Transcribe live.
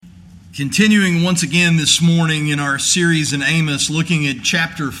Continuing once again this morning in our series in Amos, looking at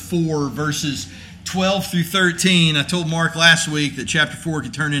chapter 4, verses 12 through 13. I told Mark last week that chapter 4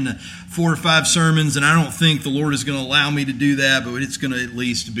 could turn into 4 or 5 sermons, and I don't think the Lord is going to allow me to do that, but it's going to at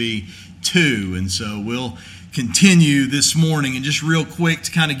least be 2. And so we'll continue this morning. And just real quick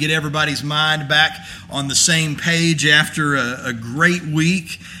to kind of get everybody's mind back on the same page after a great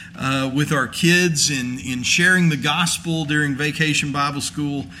week with our kids in sharing the gospel during Vacation Bible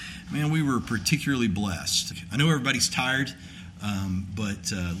School. Man, we were particularly blessed. I know everybody's tired,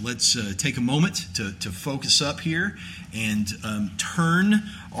 but let's take a moment to focus up here and turn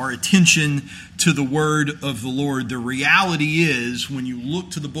our attention to the word of the Lord. The reality is, when you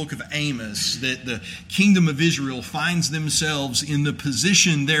look to the book of Amos, that the kingdom of Israel finds themselves in the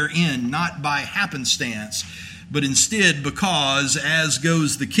position they're in, not by happenstance, but instead because as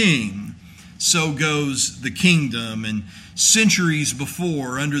goes the king, so goes the kingdom. And centuries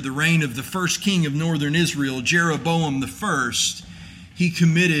before, under the reign of the first king of northern Israel, Jeroboam I, he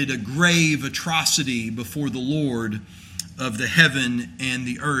committed a grave atrocity before the Lord of the heaven and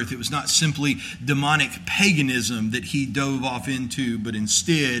the earth. It was not simply demonic paganism that he dove off into, but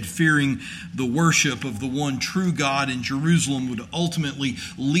instead fearing the worship of the one true God in Jerusalem would ultimately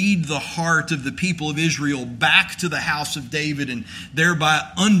lead the heart of the people of Israel back to the house of David and thereby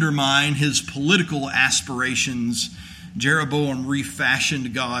undermine his political aspirations. Jeroboam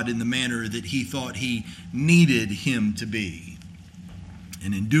refashioned God in the manner that he thought he needed him to be,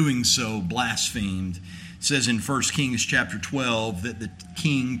 and in doing so blasphemed. It says in 1 Kings chapter 12 that the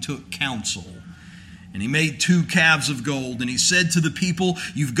king took counsel, and he made 2 calves of gold, and he said to the people,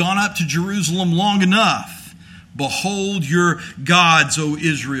 "You've gone up to Jerusalem long enough. Behold your gods, O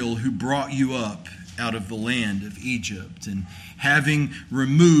Israel, who brought you up out of the land of Egypt." And having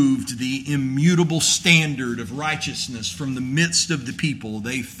removed the immutable standard of righteousness from the midst of the people,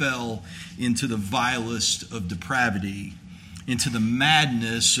 they fell into the vilest of depravity, into the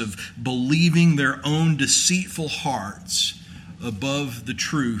madness of believing their own deceitful hearts above the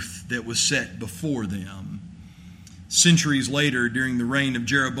truth that was set before them. Centuries later, during the reign of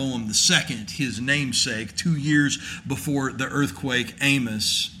Jeroboam II, his namesake, 2 years before the earthquake,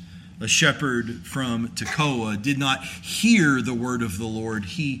 Amos, a shepherd from Tekoa, did not hear the word of the Lord,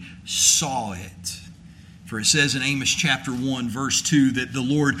 he saw it. For it says in Amos chapter 1, verse 2, that the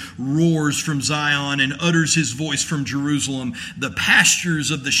Lord roars from Zion and utters his voice from Jerusalem. The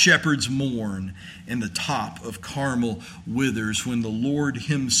pastures of the shepherds mourn, and the top of Carmel withers. When the Lord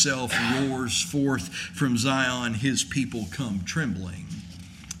himself roars forth from Zion, his people come trembling.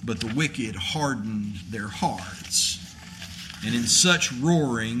 But the wicked harden their hearts. And in such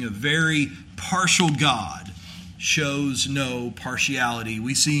roaring, a very partial God shows no partiality.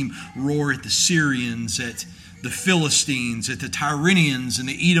 We see him roar at the Syrians, at the Philistines, at the Tyrians and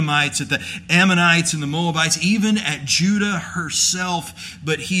the Edomites, at the Ammonites and the Moabites, even at Judah herself.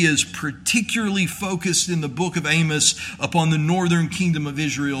 But he is particularly focused in the book of Amos upon the northern kingdom of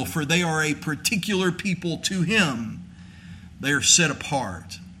Israel, for they are a particular people to him. They are set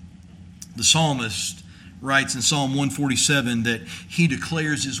apart. The psalmist writes in Psalm 147 that he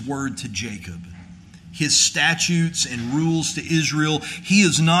declares his word to Jacob, his statutes and rules to Israel. He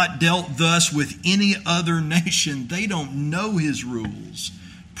has not dealt thus with any other nation. They don't know his rules.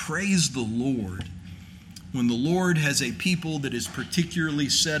 Praise the Lord. When the Lord has a people that is particularly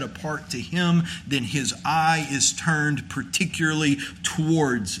set apart to him, then his eye is turned particularly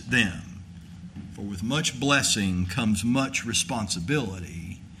towards them. For with much blessing comes much responsibility.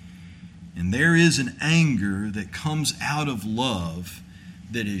 And there is an anger that comes out of love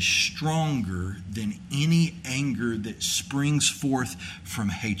that is stronger than any anger that springs forth from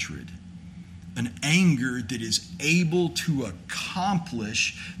hatred. An anger that is able to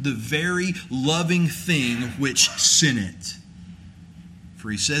accomplish the very loving thing which sinneth.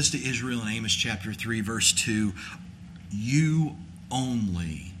 For he says to Israel in Amos chapter 3, verse 2, "You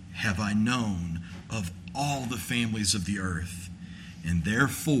only have I known of all the families of the earth, and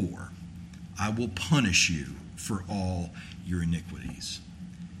therefore I will punish you for all your iniquities."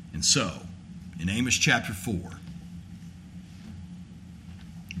 And so, in Amos chapter 4,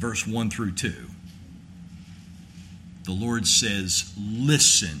 verse 1 through 2, the Lord says,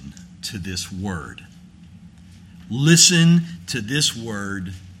 listen to this word. Listen to this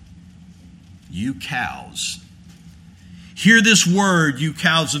word, you cows. Hear this word, you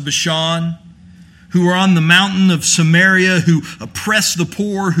cows of Bashan, who are on the mountain of Samaria, who oppress the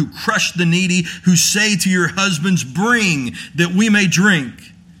poor, who crush the needy, who say to your husbands, "Bring, that we may drink."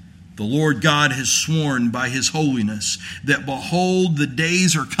 The Lord God has sworn by his holiness that, behold, the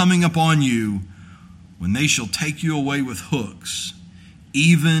days are coming upon you when they shall take you away with hooks,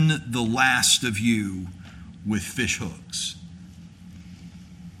 even the last of you with fish hooks.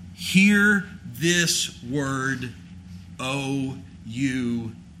 Hear this word, O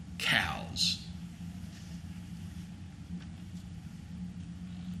you cows.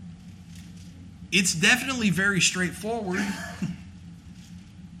 It's definitely very straightforward.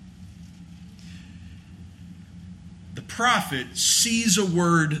 The prophet sees a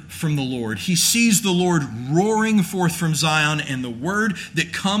word from the Lord. He sees the Lord roaring forth from Zion, and the word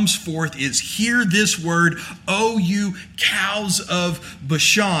that comes forth is, hear this word, O you cows of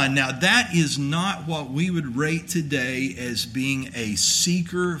Bashan. Now, that is not what we would rate today as being a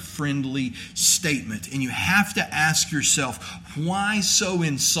seeker-friendly statement. And you have to ask yourself, why so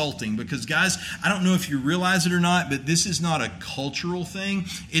insulting? Because, guys, I don't know if you realize it or not, but this is not a cultural thing.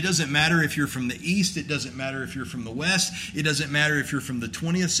 It doesn't matter if you're from the East. It doesn't matter if you're from the West. It doesn't matter if you're from the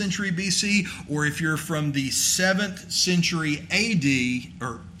 20th century BC or if you're from the 7th century AD,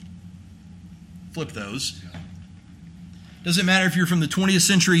 or flip those. Doesn't matter if you're from the 20th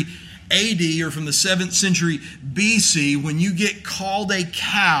century AD or from the 7th century BC. When you get called a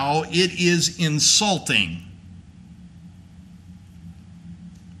cow, it is insulting.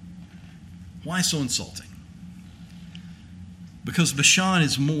 Why so insulting? Because Bashan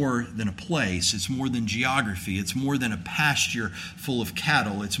is more than a place. It's more than geography. It's more than a pasture full of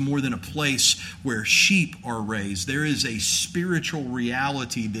cattle. It's more than a place where sheep are raised. There is a spiritual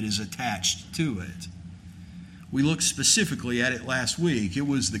reality that is attached to it. We looked specifically at it last week. It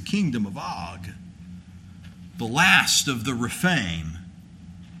was the kingdom of Og, the last of the Rephaim.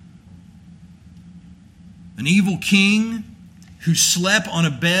 An evil king who slept on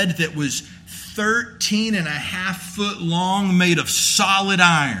a bed that was 13 and a half foot long, made of solid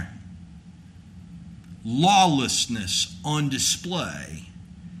iron. Lawlessness on display.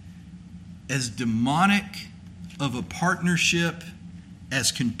 As demonic of a partnership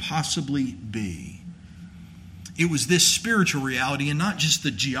as can possibly be. It was this spiritual reality and not just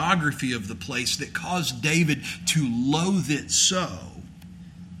the geography of the place that caused David to loathe it so.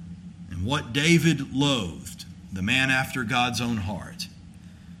 And what David loathed, the man after God's own heart,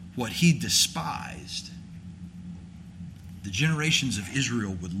 what he despised, the generations of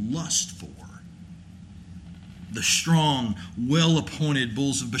Israel would lust for. The strong, well-appointed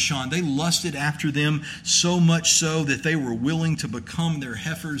bulls of Bashan, they lusted after them so much so that they were willing to become their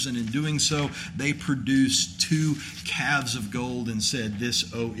heifers, and in doing so, they produced 2 calves of gold and said,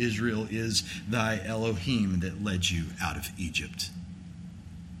 "This, O Israel, is thy Elohim that led you out of Egypt."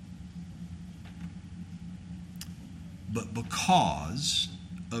 But because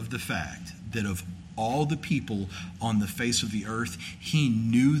of the fact that of all the people on the face of the earth, he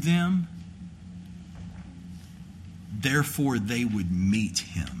knew them, therefore they would meet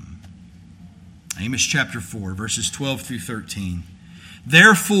him. Amos chapter 4, verses 12 through 13.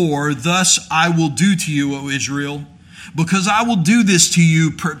 Therefore, thus I will do to you, O Israel, because I will do this to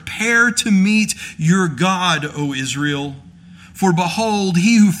you, prepare to meet your God, O Israel. For behold,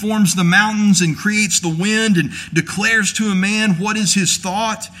 he who forms the mountains and creates the wind and declares to a man what is his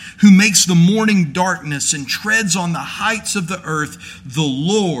thought, who makes the morning darkness and treads on the heights of the earth, the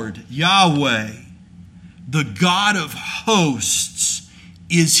Lord, Yahweh, the God of hosts,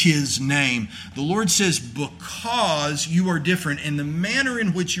 is his name. The Lord says, because you are different, and the manner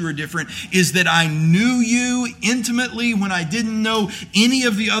in which you are different is that I knew you intimately when I didn't know any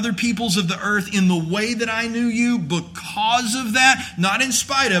of the other peoples of the earth in the way that I knew you. Because of that, not in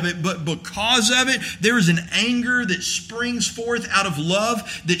spite of it, but because of it, there is an anger that springs forth out of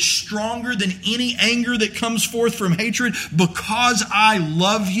love that's stronger than any anger that comes forth from hatred. Because I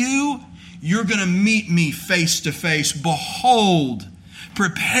love you, you're going to meet me face to face. Behold,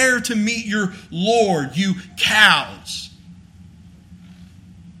 prepare to meet your Lord, you cows.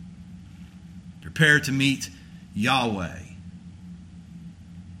 Prepare to meet Yahweh,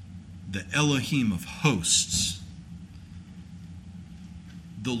 the Elohim of hosts,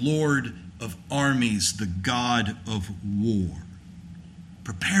 the Lord of armies, the God of war.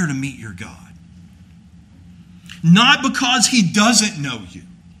 Prepare to meet your God. Not because he doesn't know you,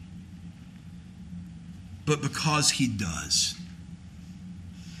 but because he does.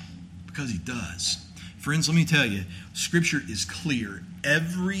 Because he does. Friends, let me tell you, Scripture is clear.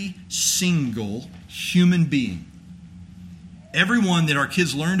 Every single human being, everyone that our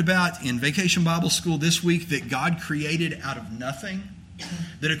kids learned about in Vacation Bible School this week that God created out of nothing,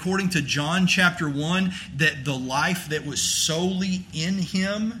 that according to John chapter 1, that the life that was solely in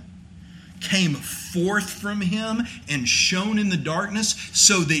him came forth from him and shone in the darkness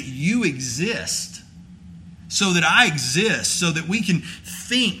so that you exist. so that I exist, so that we can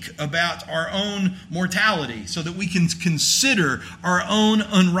think about our own mortality, so that we can consider our own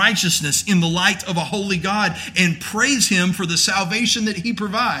unrighteousness in the light of a holy God and praise Him for the salvation that He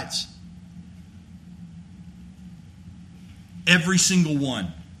provides. Every single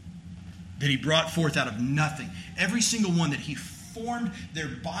one that He brought forth out of nothing, every single one that He formed their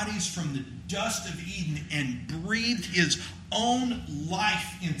bodies from the dust of Eden and breathed His own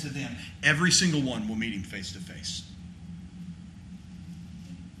life into them, every single one will meet Him face to face.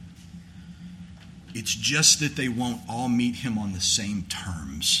 It's just that they won't all meet Him on the same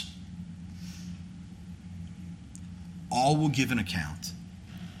terms. All will give an account.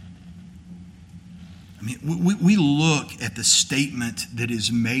 I mean, we look at the statement that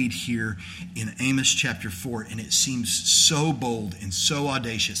is made here in Amos chapter 4, and it seems so bold and so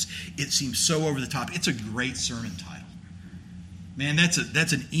audacious. It seems so over the top. It's a great sermon title. Man, that's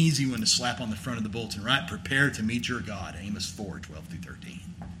an easy one to slap on the front of the bulletin, right? Prepare to meet your God, Amos 4, 12 through 13.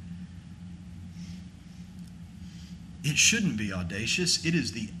 It shouldn't be audacious. It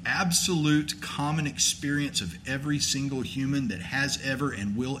is the absolute common experience of every single human that has ever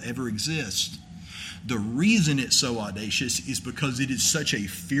and will ever exist. The reason it's so audacious is because it is such a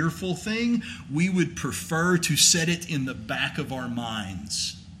fearful thing, we would prefer to set it in the back of our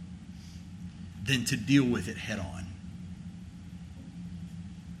minds than to deal with it head on.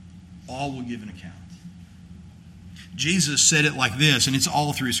 All will give an account. Jesus said it like this, and it's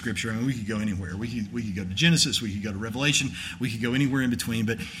all through Scripture. I mean, we could go anywhere. We could go to Genesis, we could go to Revelation, we could go anywhere in between.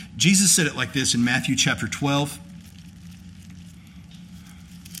 But Jesus said it like this in Matthew chapter 12.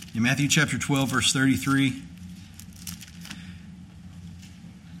 In Matthew chapter 12, verse 33.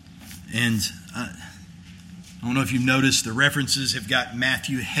 And I don't know if you've noticed, the references have got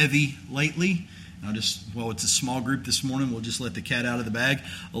Matthew heavy lately. It's a small group this morning. We'll just let the cat out of the bag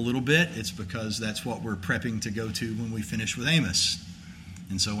a little bit. It's because that's what we're prepping to go to when we finish with Amos.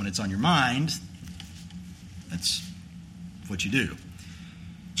 And so when it's on your mind, that's what you do.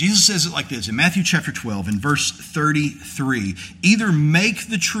 Jesus says it like this in Matthew chapter 12 in verse 33. Either make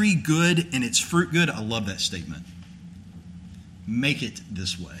the tree good and its fruit good. I love that statement. Make it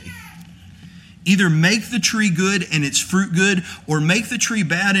this way. Either make the tree good and its fruit good, or make the tree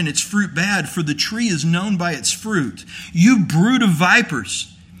bad and its fruit bad, for the tree is known by its fruit. You brood of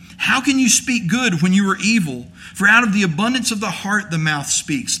vipers, how can you speak good when you are evil? For out of the abundance of the heart the mouth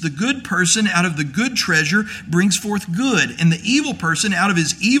speaks. The good person out of the good treasure brings forth good, and the evil person out of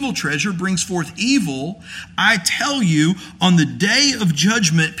his evil treasure brings forth evil. I tell you, on the day of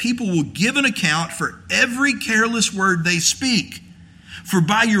judgment, people will give an account for every careless word they speak. For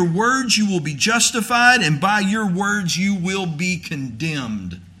by your words you will be justified, and by your words you will be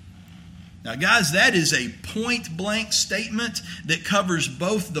condemned. Now, guys, that is a point-blank statement that covers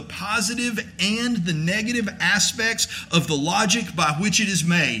both the positive and the negative aspects of the logic by which it is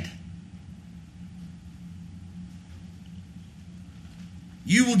made.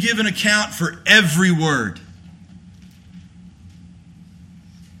 You will give an account for every word.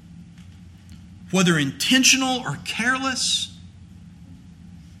 Whether intentional or careless,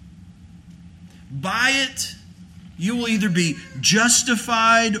 by it, you will either be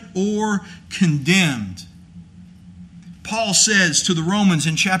justified or condemned. Paul says to the Romans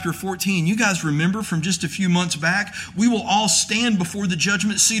in chapter 14, you guys remember from just a few months back, we will all stand before the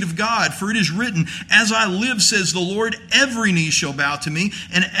judgment seat of God. For it is written, as I live, says the Lord, every knee shall bow to me,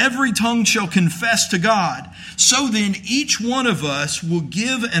 and every tongue shall confess to God. So then each one of us will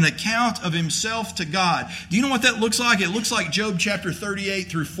give an account of himself to God. Do you know what that looks like? It looks like Job chapter 38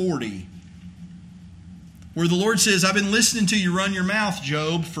 through 40. Where the Lord says, I've been listening to you run your mouth,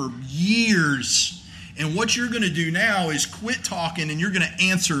 Job, for years. And what you're going to do now is quit talking and you're going to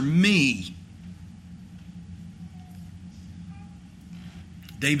answer me.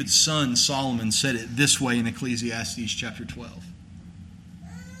 David's son Solomon said it this way in Ecclesiastes chapter 12.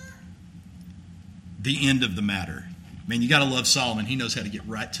 The end of the matter. Man, you got to love Solomon. He knows how to get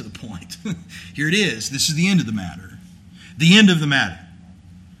right to the point. Here it is. This is the end of the matter. The end of the matter.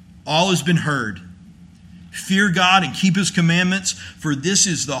 All has been heard. Fear God and keep His commandments, for this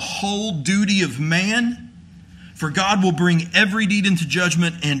is the whole duty of man. For God will bring every deed into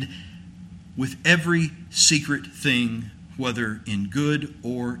judgment, and with every secret thing, whether in good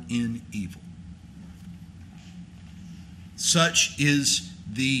or in evil. Such is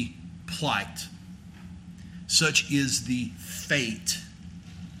the plight. Such is the fate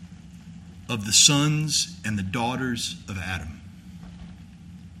of the sons and the daughters of Adam.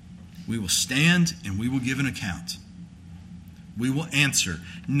 We will stand and we will give an account We will answer,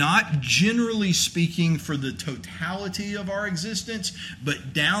 not generally speaking for the totality of our existence,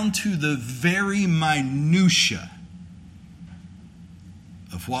 but down to the very minutia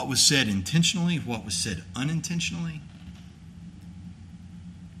of what was said intentionally, what was said unintentionally.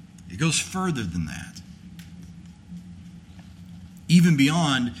 It goes further than that. Even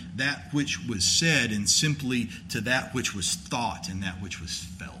beyond that which was said and simply to that which was thought and that which was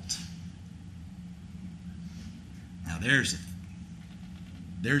felt. Now there's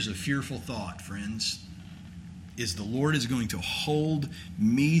a fearful thought, friends, is the Lord is going to hold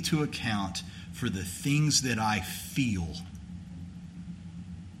me to account for the things that I feel.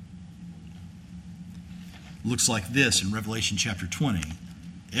 Looks like this in Revelation chapter 20.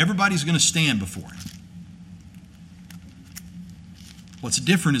 Everybody's going to stand before Him. What's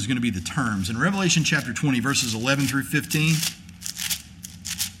different is going to be the terms. In Revelation chapter 20, verses 11 through 15,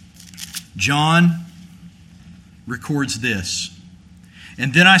 John records this.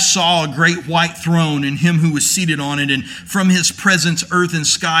 And then I saw a great white throne and Him who was seated on it, and from His presence earth and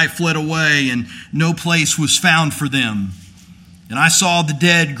sky fled away, and no place was found for them. And I saw the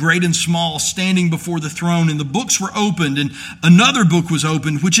dead, great and small, standing before the throne, and the books were opened, and another book was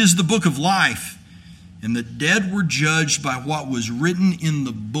opened, which is the book of life. And the dead were judged by what was written in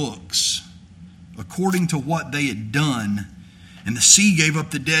the books, according to what they had done. And the sea gave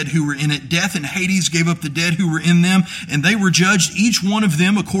up the dead who were in it. Death and Hades gave up the dead who were in them. And they were judged, each one of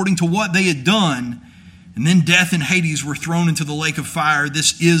them, according to what they had done. And then death and Hades were thrown into the lake of fire.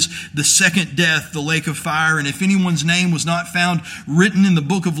 This is the second death, the lake of fire. And if anyone's name was not found written in the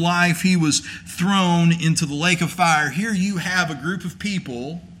book of life, he was thrown into the lake of fire. Here you have a group of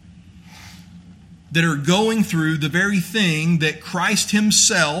people that are going through the very thing that Christ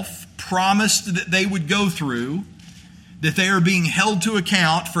Himself promised that they would go through, that they are being held to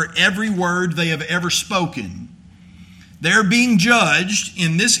account for every word they have ever spoken. They're being judged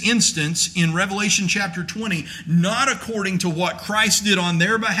in this instance in Revelation chapter 20, not according to what Christ did on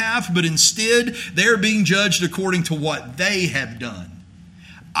their behalf, but instead they're being judged according to what they have done.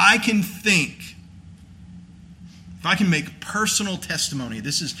 I can think, if I can make personal testimony,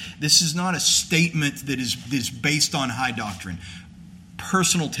 this is not a statement that is based on high doctrine.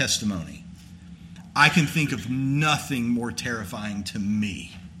 Personal testimony. I can think of nothing more terrifying to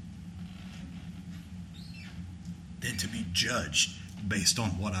me than to be judged based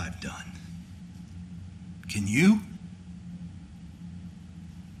on what I've done. Can you?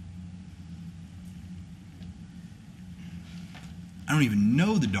 I don't even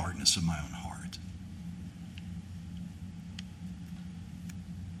know the darkness of my own heart.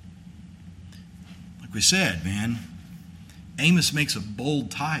 Like we said, man, Amos makes a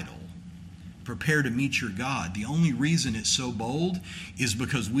bold title. Prepare to meet your God. The only reason it's so bold is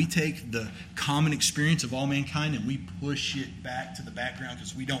because we take the common experience of all mankind and we push it back to the background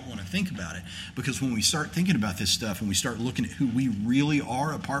because we don't want to think about it. Because when we start thinking about this stuff and we start looking at who we really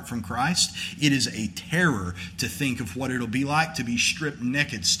are apart from Christ, it is a terror to think of what it'll be like to be stripped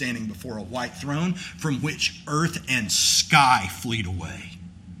naked standing before a white throne from which earth and sky fleet away.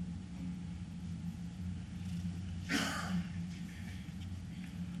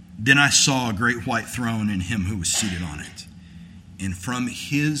 Then I saw a great white throne and Him who was seated on it. And from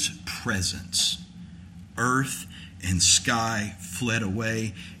His presence, earth and sky fled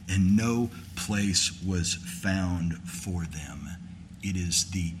away, and no place was found for them. It is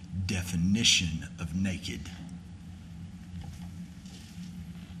the definition of naked.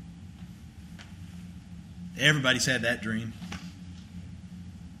 Everybody's had that dream.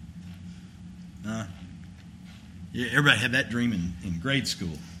 Yeah, everybody had that dream in grade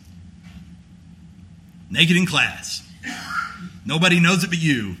school. Naked in class. Nobody knows it but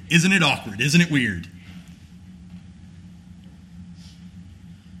you. Isn't it awkward? Isn't it weird?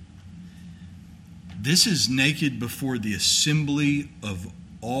 This is naked before the assembly of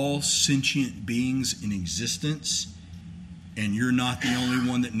all sentient beings in existence, and you're not the only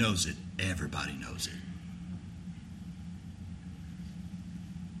one that knows it. Everybody knows it.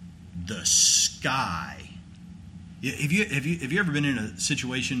 The sky. Have you ever been in a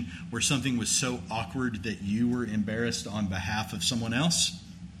situation where something was so awkward that you were embarrassed on behalf of someone else?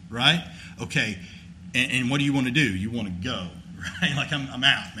 Right? Okay. And what do you want to do? You want to go, right? Like, I'm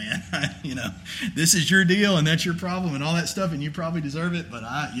out, man. This is your deal and that's your problem and all that stuff, and you probably deserve it, but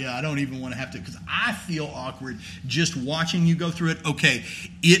I don't even want to have to, because I feel awkward just watching you go through it. Okay,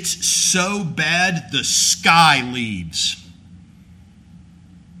 it's so bad the sky leaves.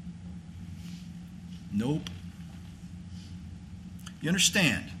 Nope. You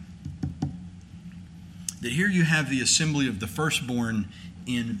understand that here you have the assembly of the firstborn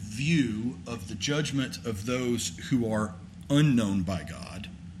in view of the judgment of those who are unknown by God,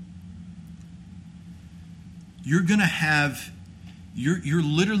 you're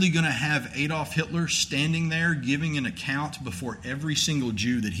literally going to have Adolf Hitler standing there giving an account before every single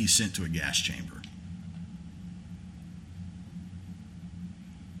Jew that he sent to a gas chamber.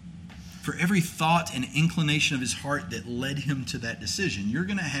 For every thought and inclination of his heart that led him to that decision, you're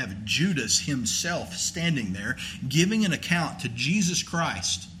going to have Judas himself standing there giving an account to Jesus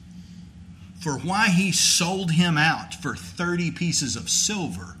Christ for why he sold him out for 30 pieces of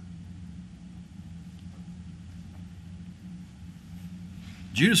silver.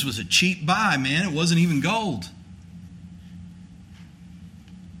 Judas was a cheap buy, man. It wasn't even gold.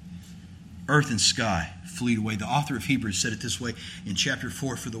 Earth and sky fleet away. The author of Hebrews said it this way in chapter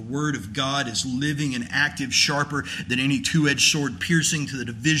 4, "For the word of God is living and active, sharper than any two-edged sword, piercing to the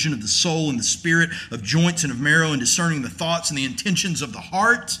division of the soul and the spirit, of joints and of marrow, and discerning the thoughts and the intentions of the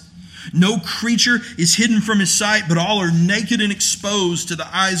heart. No creature is hidden from his sight, but all are naked and exposed to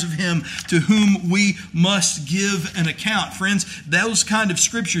the eyes of him to whom we must give an account." Friends, those kind of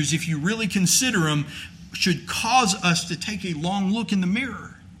scriptures, if you really consider them, should cause us to take a long look in the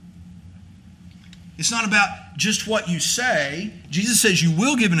mirror. It's not about just what you say. Jesus says you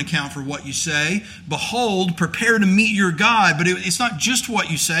will give an account for what you say. Behold, prepare to meet your God. But it's not just what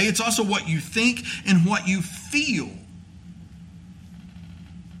you say. It's also what you think and what you feel.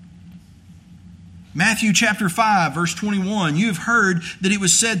 Matthew chapter 5, verse 21, "You have heard that it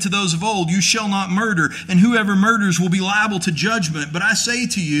was said to those of old, 'You shall not murder, and whoever murders will be liable to judgment.' But I say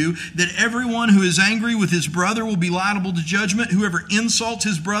to you that everyone who is angry with his brother will be liable to judgment. Whoever insults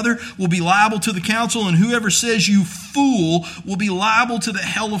his brother will be liable to the council, and whoever says 'you fool' will be liable to the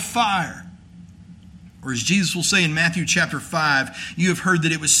hell of fire." Or as Jesus will say in Matthew chapter 5, "You have heard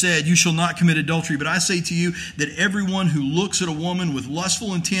that it was said, 'You shall not commit adultery.' But I say to you that everyone who looks at a woman with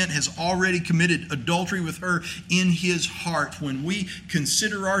lustful intent has already committed adultery with her in his heart." When we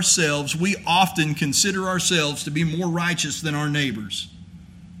consider ourselves, we often consider ourselves to be more righteous than our neighbors.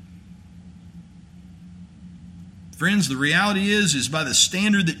 Friends, the reality is by the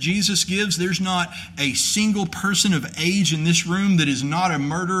standard that Jesus gives, there's not a single person of age in this room that is not a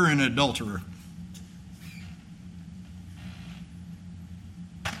murderer and adulterer.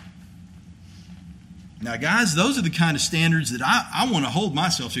 Now, guys, those are the kind of standards that I want to hold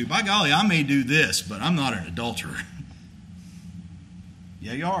myself to. By golly, I may do this, but I'm not an adulterer.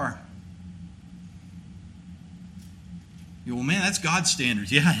 Yeah, you are. You go, "Well, man, that's God's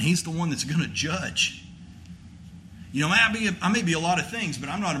standards." Yeah, and He's the one that's going to judge. You know, I may be a lot of things, but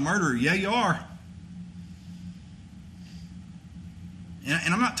I'm not a murderer. Yeah, you are.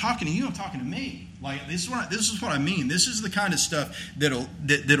 And I'm not talking to you, I'm talking to me. Like, this is what I mean. This is the kind of stuff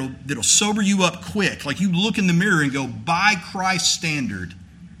that'll sober you up quick. Like, you look in the mirror and go, by Christ's standard,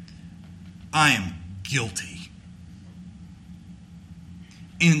 I am guilty.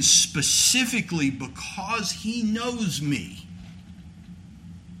 And specifically because He knows me,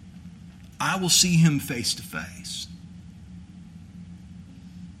 I will see Him face to face.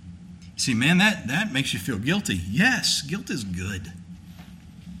 See, man, that makes you feel guilty. Yes, guilt is good.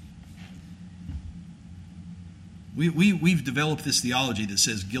 We've developed this theology that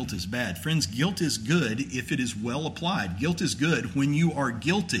says guilt is bad. Friends, guilt is good if it is well applied. Guilt is good when you are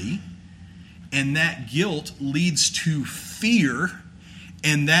guilty, and that guilt leads to fear,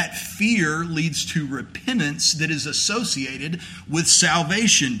 and that fear leads to repentance that is associated with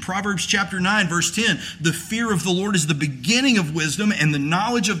salvation. Proverbs chapter 9, verse 10, "The fear of the Lord is the beginning of wisdom, and the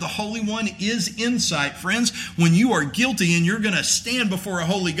knowledge of the Holy One is insight." Friends, when you are guilty and you're going to stand before a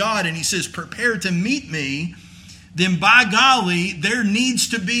holy God, and He says, "Prepare to meet me," then by golly, there needs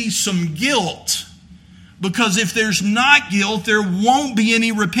to be some guilt. Because if there's not guilt, there won't be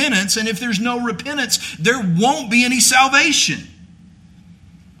any repentance. And if there's no repentance, there won't be any salvation.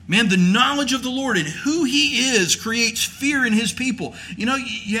 Man, the knowledge of the Lord and who He is creates fear in His people. You know,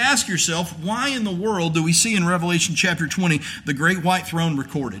 you ask yourself, why in the world do we see in Revelation chapter 20 the great white throne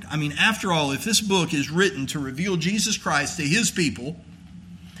recorded? I mean, after all, if this book is written to reveal Jesus Christ to His people,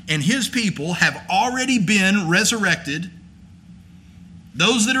 and His people have already been resurrected,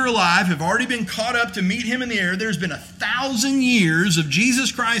 those that are alive have already been caught up to meet Him in the air. There's been 1,000 years of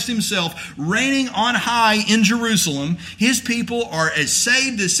Jesus Christ Himself reigning on high in Jerusalem. His people are as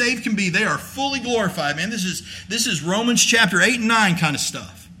saved can be. They are fully glorified. Man, this is Romans chapter 8 and 9 kind of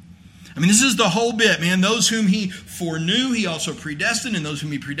stuff. I mean, this is the whole bit, man. Those whom he foreknew, he also predestined. And those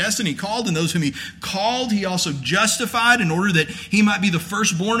whom he predestined, he called. And those whom he called, he also justified in order that he might be the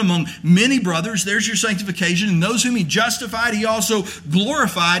firstborn among many brothers. There's your sanctification. And those whom he justified, he also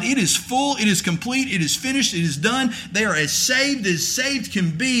glorified. It is full. It is complete. It is finished. It is done. They are as saved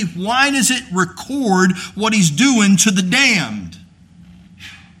can be. Why does it record what he's doing to the damned?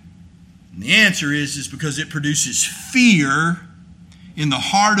 And the answer is because it produces fear in the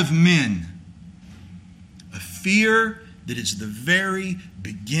heart of men, a fear that is the very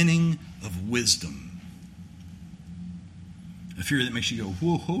beginning of wisdom, a fear that makes you go,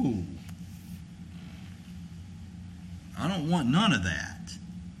 whoa, I don't want none of that.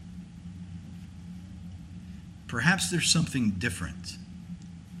 Perhaps there's something different.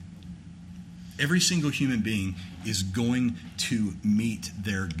 Every single human being is going to meet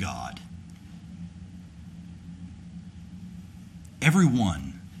their God.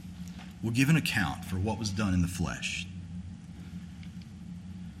 Everyone will give an account for what was done in the flesh.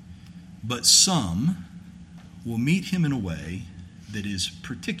 But some will meet him in a way that is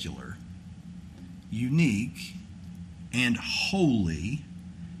particular, unique, and holy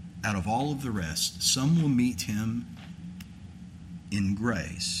out of all of the rest. Some will meet him in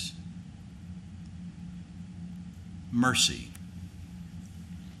grace. Mercy.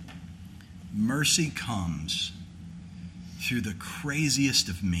 Mercy comes through the craziest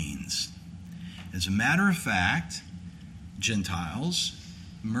of means. As a matter of fact, Gentiles,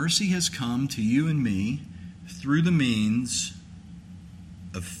 mercy has come to you and me through the means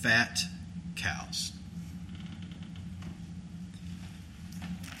of fat cows.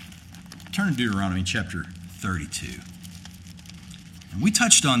 Turn to Deuteronomy chapter 32. And we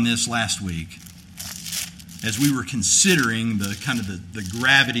touched on this last week as we were considering the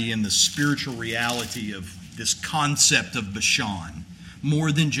gravity and the spiritual reality of this concept of Bashan,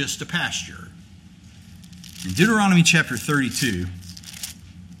 more than just a pasture. In Deuteronomy chapter 32,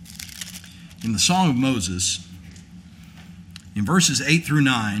 in the Song of Moses, in verses 8 through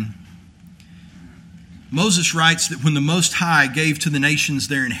 9, Moses writes that when the Most High gave to the nations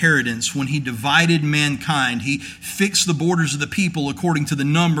their inheritance, when he divided mankind, he fixed the borders of the people according to the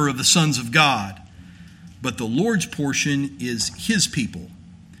number of the sons of God. But the Lord's portion is his people,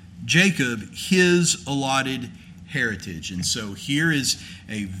 Jacob, his allotted heritage. And so here is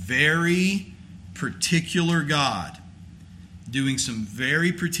a very particular God doing some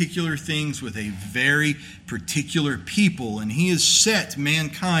very particular things with a very particular people. And he has set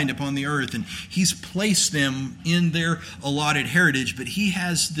mankind upon the earth, and he's placed them in their allotted heritage. But he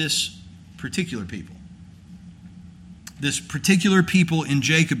has this particular people. This particular people in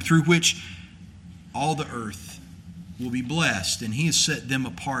Jacob through which all the earth will be blessed, and he has set them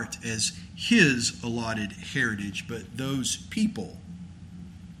apart as his allotted heritage. But those people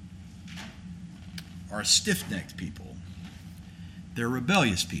are stiff-necked people. They're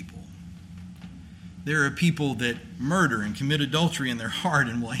rebellious people. They're a people that murder and commit adultery in their heart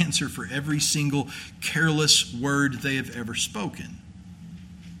and will answer for every single careless word they have ever spoken.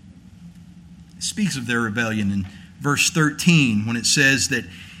 It speaks of their rebellion in verse 13 when it says that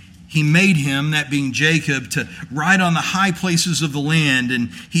he made him, that being Jacob, to ride on the high places of the land, and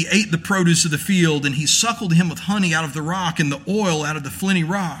he ate the produce of the field, and he suckled him with honey out of the rock and the oil out of the flinty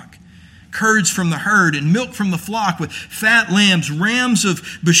rock, curds from the herd and milk from the flock, with fat lambs, rams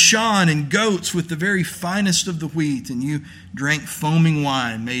of Bashan, and goats with the very finest of the wheat. And you drank foaming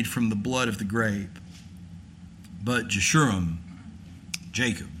wine made from the blood of the grape. But Jeshurun,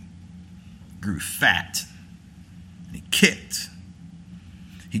 Jacob, grew fat, and he kicked.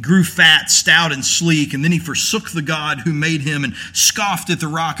 He grew fat, stout, and sleek, and then he forsook the God who made him and scoffed at the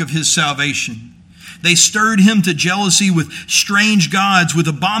rock of his salvation. They stirred him to jealousy with strange gods. With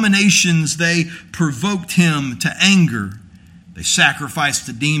abominations they provoked him to anger. They sacrificed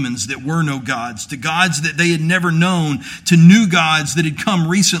to demons that were no gods, to gods that they had never known, to new gods that had come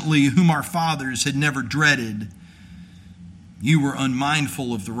recently, whom our fathers had never dreaded. You were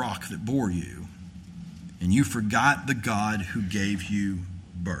unmindful of the rock that bore you, and you forgot the God who gave you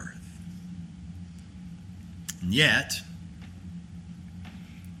birth. And yet,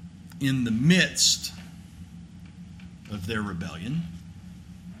 in the midst of their rebellion,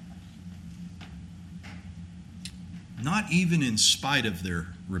 not even in spite of their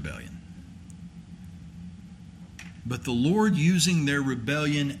rebellion, but the Lord using their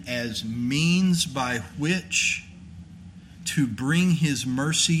rebellion as means by which to bring his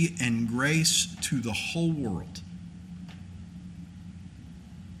mercy and grace to the whole world.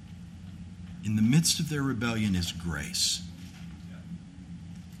 In the midst of their rebellion is grace.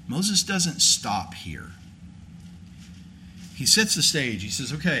 Moses doesn't stop here. he sets the stage. He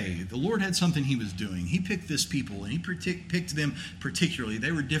says, okay, the Lord had something he was doing. He picked this people, and he picked them particularly.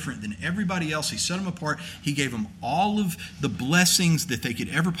 They were different than everybody else. He set them apart. He gave them all of the blessings that they could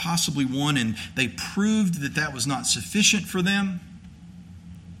ever possibly want, and they proved that that was not sufficient for them.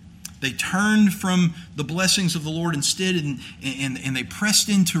 They turned from the blessings of the Lord instead, and they pressed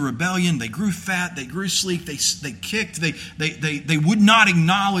into rebellion. They grew fat. They grew sleek. They kicked. They would not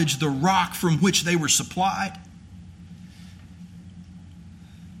acknowledge the rock from which they were supplied.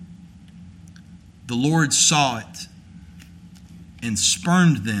 The Lord saw it and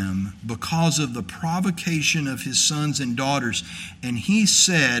spurned them because of the provocation of his sons and daughters. And he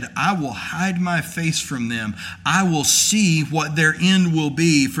said, I will hide my face from them. I will see what their end will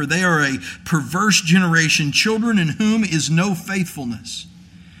be, for they are a perverse generation, children in whom is no faithfulness.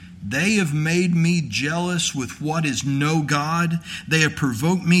 They have made me jealous with what is no God. They have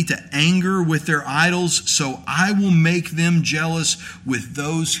provoked me to anger with their idols, so I will make them jealous with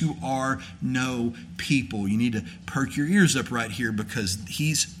those who are no people. You need to perk your ears up right here, because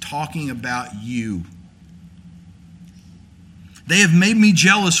he's talking about you. They have made me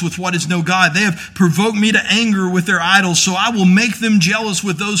jealous with what is no God. They have provoked me to anger with their idols. So I will make them jealous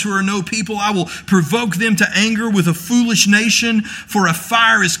with those who are no people. I will provoke them to anger with a foolish nation. For a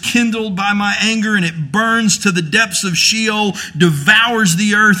fire is kindled by my anger, and it burns to the depths of Sheol, devours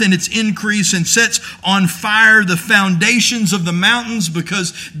the earth and its increase, and sets on fire the foundations of the mountains.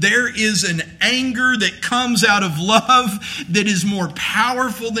 Because there is an anger that comes out of love that is more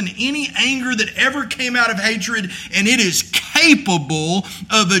powerful than any anger that ever came out of hatred, and it is capable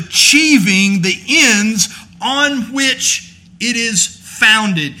of achieving the ends on which it is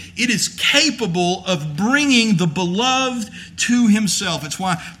founded. It is capable of bringing the beloved to himself. It's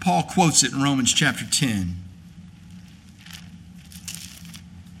why Paul quotes it in Romans chapter 10.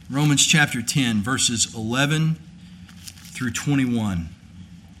 Romans chapter 10, verses 11 through 21.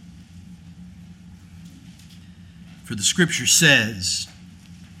 For the scripture says,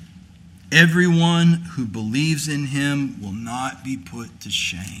 everyone who believes in him will not be put to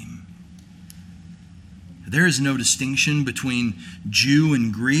shame. There is no distinction between Jew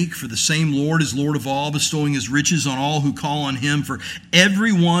and Greek, for the same Lord is Lord of all, bestowing his riches on all who call on him. For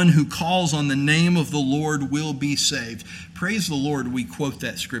everyone who calls on the name of the Lord will be saved. Praise the Lord, we quote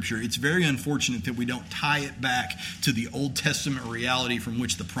that scripture. It's very unfortunate that we don't tie it back to the Old Testament reality from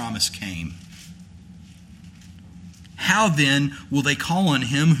which the promise came. How then will they call on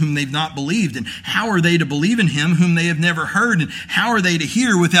him whom they've not believed? And how are they to believe in him whom they have never heard? And how are they to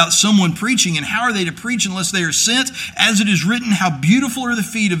hear without someone preaching? And how are they to preach unless they are sent? As it is written, how beautiful are the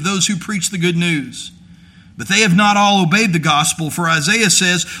feet of those who preach the good news. But they have not all obeyed the gospel. For Isaiah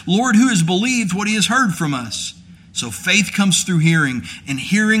says, Lord, who has believed what he has heard from us? So faith comes through hearing, and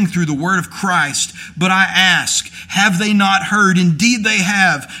hearing through the word of Christ. But I ask, have they not heard? Indeed they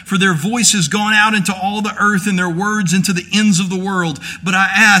have, for their voice has gone out into all the earth, and their words into the ends of the world. But I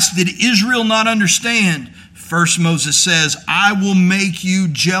ask, did Israel not understand? First Moses says, I will make you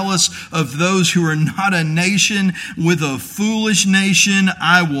jealous of those who are not a nation. With a foolish nation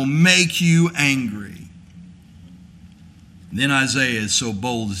I will make you angry. Then Isaiah is so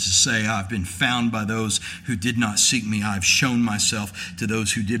bold as to say, I've been found by those who did not seek me. I've shown myself to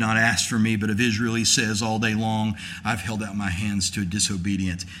those who did not ask for me. But of Israel he says, all day long I've held out my hands to a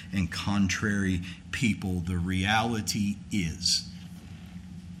disobedient and contrary people. The reality is,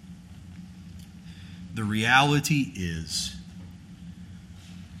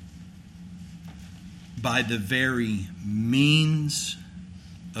 by the very means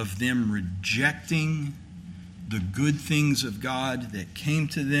of them rejecting the good things of God that came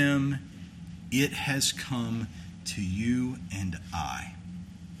to them, it has come to you and I.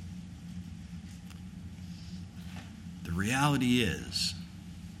 The reality is,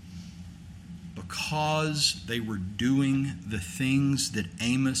 because they were doing the things that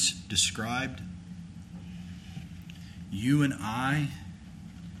Amos described, you and I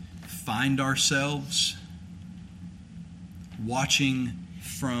find ourselves watching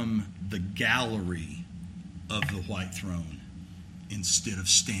from the gallery of the white throne instead of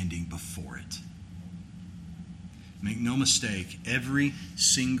standing before it. Make no mistake, every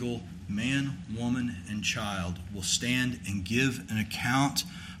single man, woman, and child will stand and give an account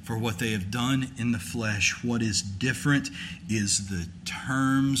for what they have done in the flesh. What is different is the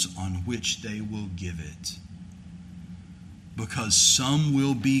terms on which they will give it. Because some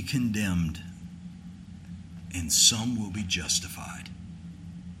will be condemned and some will be justified.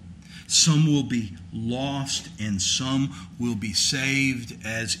 Some will be lost and some will be saved,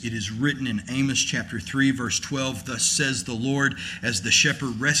 as it is written in Amos chapter 3, verse 12. Thus says the Lord, as the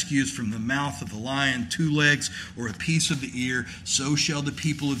shepherd rescues from the mouth of the lion 2 legs or a piece of the ear, so shall the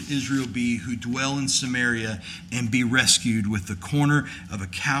people of Israel be who dwell in Samaria and be rescued with the corner of a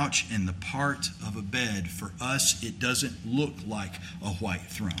couch and the part of a bed. For us, it doesn't look like a white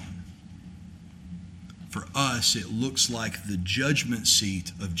throne. For us, it looks like the judgment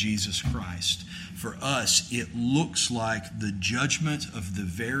seat of Jesus Christ. For us, it looks like the judgment of the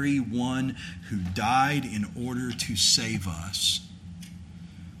very one who died in order to save us.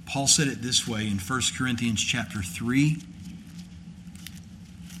 Paul said it this way in 1 Corinthians chapter 3,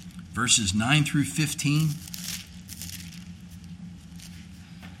 verses 9 through 15.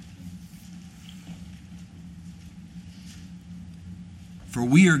 For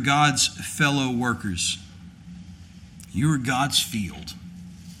we are God's fellow workers. You are God's field,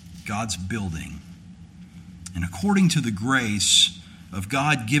 God's building. And according to the grace of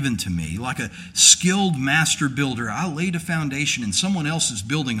God given to me, like a skilled master builder, I laid a foundation and someone else is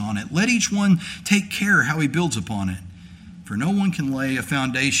building on it. Let each one take care how he builds upon it. For no one can lay a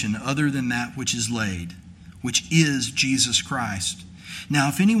foundation other than that which is laid, which is Jesus Christ. Now,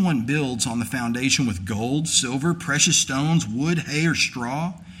 if anyone builds on the foundation with gold, silver, precious stones, wood, hay, or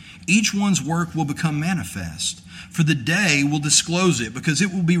straw, each one's work will become manifest. For the day will disclose it, because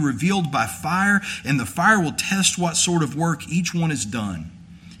it will be revealed by fire, and the fire will test what sort of work each one has done.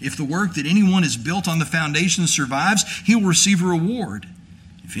 If the work that anyone has built on the foundation survives, he will receive a reward.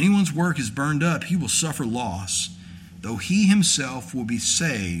 If anyone's work is burned up, he will suffer loss, though he himself will be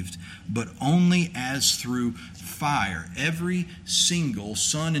saved, but only as through fire. Every single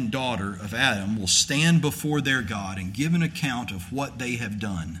son and daughter of Adam will stand before their God and give an account of what they have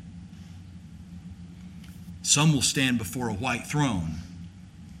done. Some will stand before a white throne,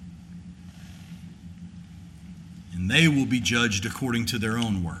 and they will be judged according to their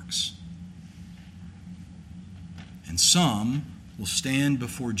own works. And some will stand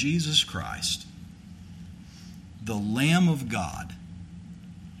before Jesus Christ, the Lamb of God,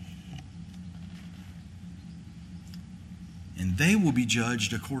 and they will be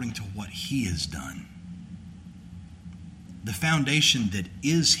judged according to what he has done. The foundation that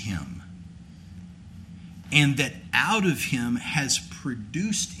is him, and that out of him has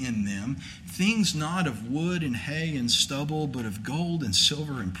produced in them things not of wood and hay and stubble, but of gold and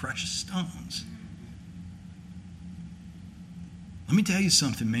silver and precious stones. Let me tell you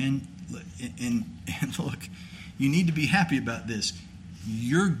something, man. And look, you need to be happy about this.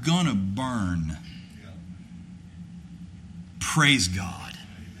 You're going to burn. Praise God.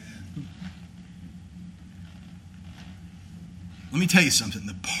 Let me tell you something.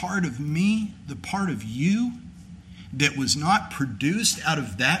 The part of me, the part of you that was not produced out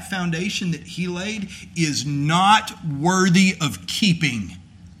of that foundation that he laid is not worthy of keeping.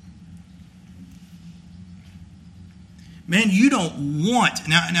 Man, you don't want...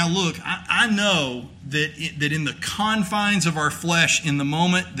 Now look, I know that in the confines of our flesh, in the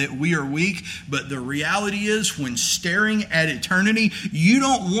moment that we are weak, but the reality is, when staring at eternity, you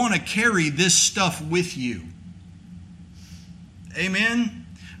don't want to carry this stuff with you. Amen?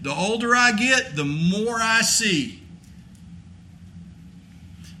 The older I get, the more I see.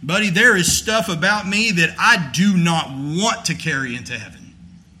 Buddy, there is stuff about me that I do not want to carry into heaven.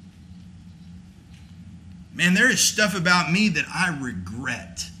 Man, there is stuff about me that I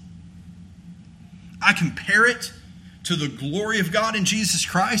regret. I compare it to the glory of God in Jesus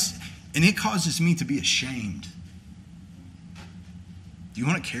Christ, and it causes me to be ashamed. Do you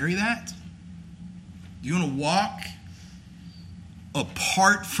want to carry that? Do you want to walk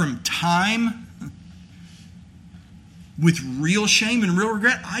apart from time with real shame and real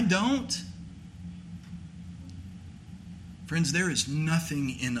regret? I don't. Friends, there is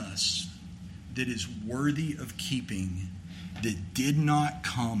nothing in us that is worthy of keeping that did not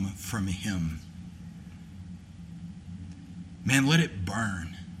come from him. Man, let it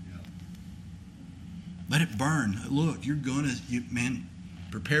burn. Let it burn. Look, man,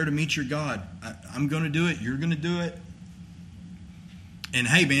 prepare to meet your God. I'm going to do it. You're going to do it. And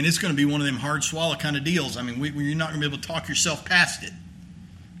hey, man, it's going to be one of them hard swallow kind of deals. I mean, you're not going to be able to talk yourself past it.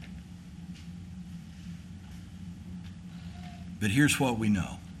 But here's what we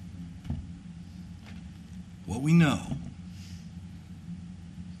know. What we know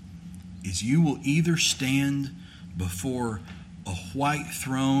is you will either stand before a white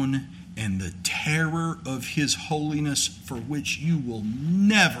throne and the terror of his holiness, for which you will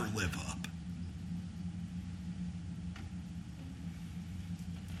never live up,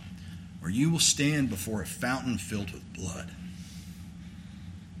 or you will stand before a fountain filled with blood.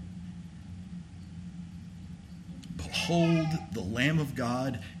 behold the Lamb of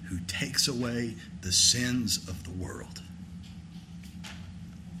God who takes away the sins of the world.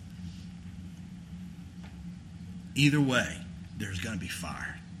 Either way, there's going to be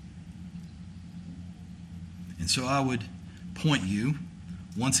fire. And so I would point you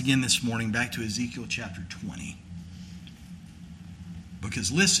once again this morning back to Ezekiel chapter 20.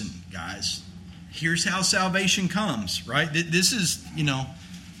 Because listen, guys, here's how salvation comes, right? This is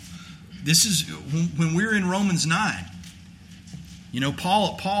when we're in Romans 9.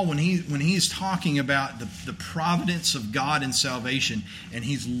 Paul when he's talking about the providence of God in salvation, and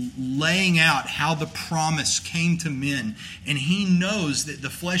he's laying out how the promise came to men, and he knows that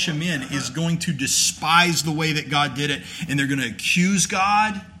the flesh of men is going to despise the way that God did it, and they're going to accuse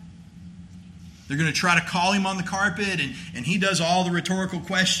God. They're going to try to call him on the carpet, and he does all the rhetorical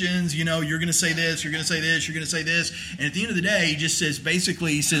questions. You're going to say this, you're going to say this, you're going to say this. And at the end of the day, he just says,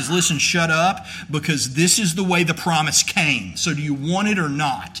 listen, shut up, because this is the way the promise came. So do you want it or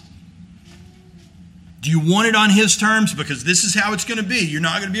not? Do you want it on his terms? Because this is how it's going to be. You're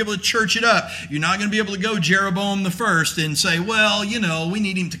not going to be able to church it up. You're not going to be able to go Jeroboam the first and say, well, we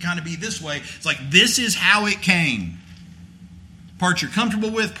need him to kind of be this way. It's like, this is how it came. Parts you're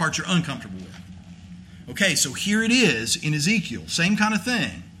comfortable with, parts you're uncomfortable with. Okay, so here it is in Ezekiel. Same kind of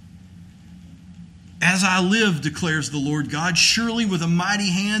thing. As I live, declares the Lord God, surely with a mighty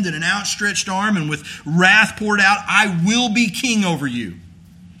hand and an outstretched arm and with wrath poured out, I will be king over you.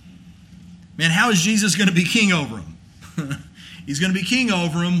 Man, how is Jesus going to be king over them? He's going to be king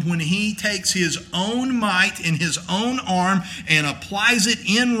over them when he takes his own might in his own arm and applies it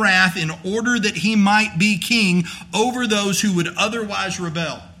in wrath in order that he might be king over those who would otherwise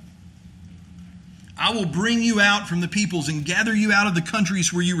rebel. I will bring you out from the peoples and gather you out of the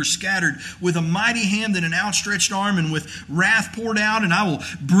countries where you were scattered with a mighty hand and an outstretched arm and with wrath poured out, and I will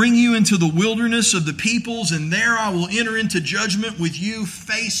bring you into the wilderness of the peoples, and there I will enter into judgment with you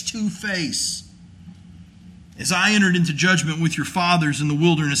face to face. As I entered into judgment with your fathers in the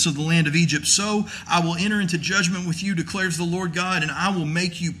wilderness of the land of Egypt, so I will enter into judgment with you, declares the Lord God, and I will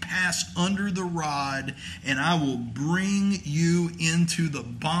make you pass under the rod, and I will bring you into the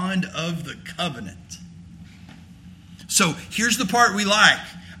bond of the covenant. So here's the part we like.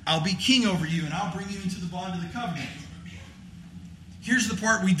 I'll be king over you, and I'll bring you into the bond of the covenant. Here's the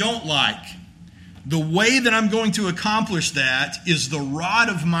part we don't like. The way that I'm going to accomplish that is the rod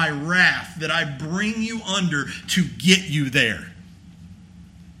of my wrath that I bring you under to get you there.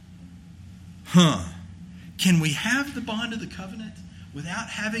 Can we have the bond of the covenant without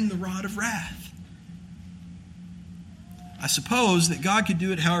having the rod of wrath? I suppose that God could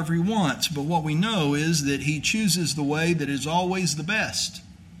do it however he wants, but what we know is that he chooses the way that is always the best.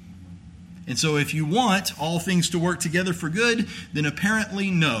 And so if you want all things to work together for good, then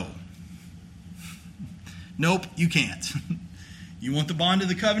apparently no. Nope, you can't. You want the bond of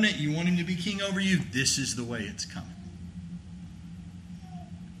the covenant, you want him to be king over you, this is the way it's coming.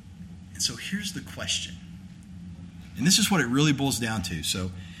 And so here's the question. And this is what it really boils down to.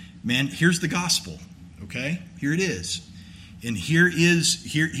 So, man, here's the gospel, okay? Here it is. And here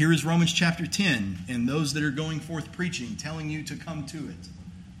is Romans chapter 10, and those that are going forth preaching, telling you to come to it.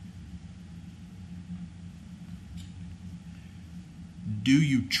 Do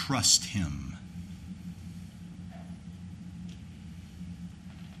you trust him?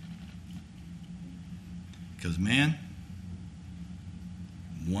 Because, man,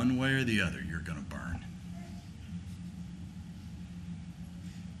 one way or the other, you're going to burn.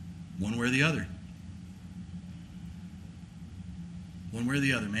 One way or the other. One way or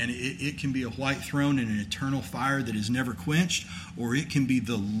the other, man. It can be a white throne and an eternal fire that is never quenched, or it can be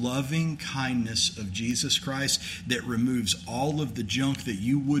the loving kindness of Jesus Christ that removes all of the junk that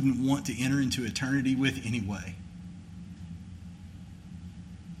you wouldn't want to enter into eternity with anyway.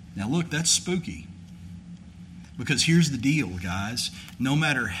 Now, look, that's spooky. Because here's the deal, guys. No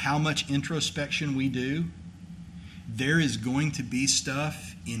matter how much introspection we do, there is going to be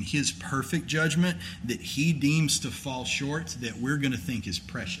stuff in his perfect judgment that he deems to fall short that we're going to think is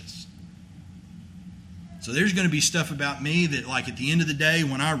precious. So there's going to be stuff about me that, like, at the end of the day,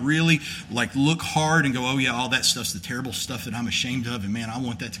 when I really, look hard and go, oh yeah, all that stuff's the terrible stuff that I'm ashamed of, and man, I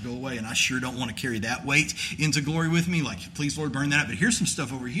want that to go away, and I sure don't want to carry that weight into glory with me. Please, Lord, burn that up. But here's some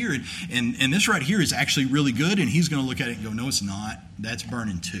stuff over here, and this right here is actually really good, and he's going to look at it and go, no, it's not. That's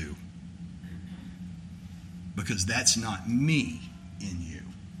burning too. Because that's not me in you.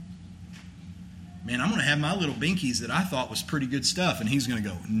 Man, I'm going to have my little binkies that I thought was pretty good stuff, and he's going to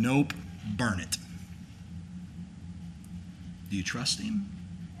go, nope, burn it. Do you trust him?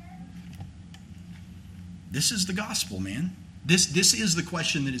 This is the gospel, man. This is the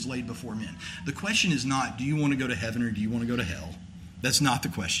question that is laid before men. The question is not, do you want to go to heaven or do you want to go to hell? That's not the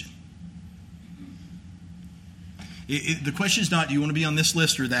question. The question is not, do you want to be on this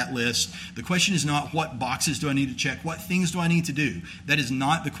list or that list? The question is not, what boxes do I need to check? What things do I need to do? That is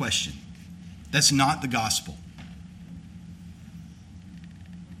not the question. That's not the gospel.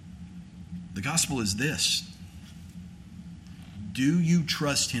 The gospel is this. Do you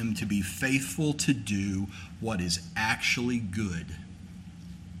trust him to be faithful to do what is actually good?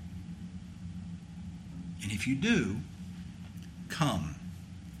 And if you do, come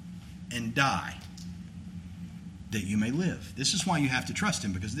and die, that you may live. This is why you have to trust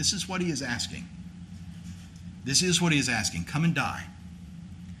him, because this is what he is asking. This is what he is asking. Come and die,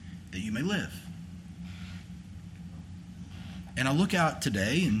 that you may live. And I look out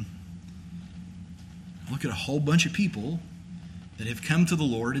today and I look at a whole bunch of people that have come to the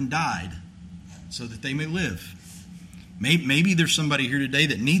Lord and died so that they may live. Maybe there's somebody here today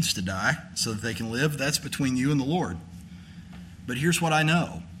that needs to die so that they can live. That's between you and the Lord. But here's what I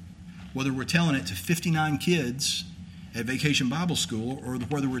know. Whether we're telling it to 59 kids at Vacation Bible School or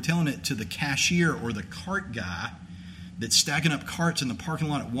whether we're telling it to the cashier or the cart guy that's stacking up carts in the parking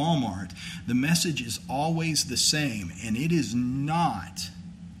lot at Walmart, the message is always the same. And it is not,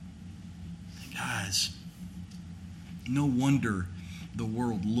 guys, no wonder the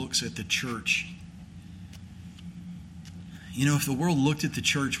world looks at the church. You know, if the world looked at the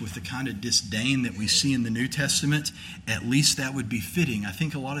church with the kind of disdain that we see in the New Testament, at least that would be fitting. I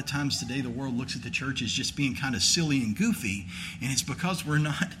think a lot of times today the world looks at the church as just being kind of silly and goofy, and it's because we're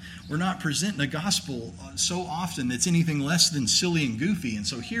not presenting a gospel so often that's anything less than silly and goofy. And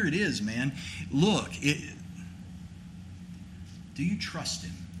so here it is, man. Look, do you trust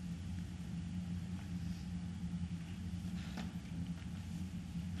him?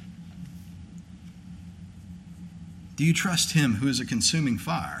 Do you trust him who is a consuming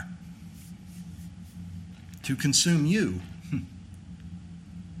fire to consume you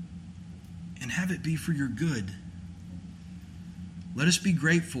and have it be for your good? Let us be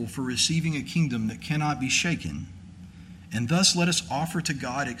grateful for receiving a kingdom that cannot be shaken, and thus let us offer to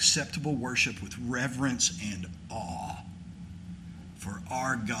God acceptable worship with reverence and awe, for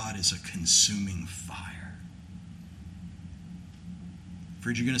our God is a consuming fire.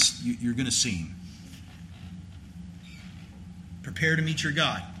 Friend, you're going to see him. Prepare to meet your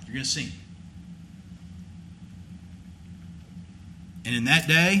God. You're going to see him. And in that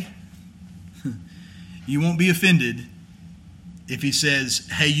day, you won't be offended if he says,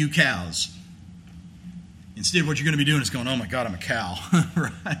 hey, you cows. Instead, what you're going to be doing is going, oh my God, I'm a cow.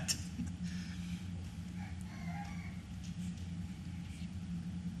 Right?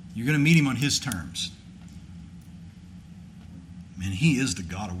 You're going to meet him on his terms. Man, he is the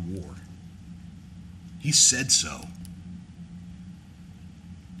God of war. He said so.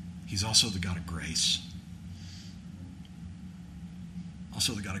 He's also the God of grace.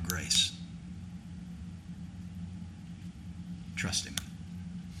 Also the God of grace. Trust him.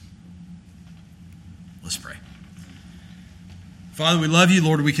 Let's pray. Father, we love you.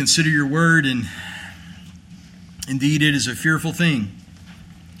 Lord, we consider your word, and indeed it is a fearful thing.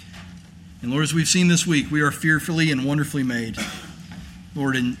 And Lord, as we've seen this week, we are fearfully and wonderfully made.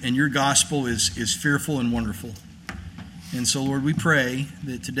 Lord, and your gospel is fearful and wonderful. And so, Lord, we pray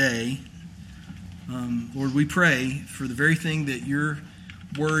that today, Lord, we pray for the very thing that your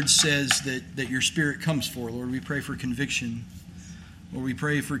word says that your Spirit comes for. Lord, we pray for conviction. Lord, we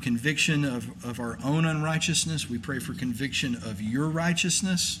pray for conviction of our own unrighteousness. We pray for conviction of your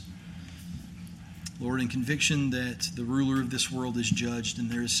righteousness. Lord, in conviction that the ruler of this world is judged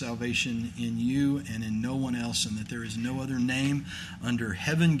and there is salvation in you and in no one else, and that there is no other name under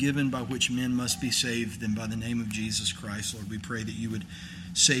heaven given by which men must be saved than by the name of Jesus Christ. Lord, we pray that you would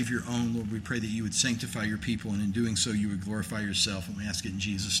save your own. Lord, we pray that you would sanctify your people, and in doing so you would glorify yourself, and we ask it in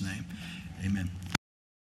Jesus' name. Amen.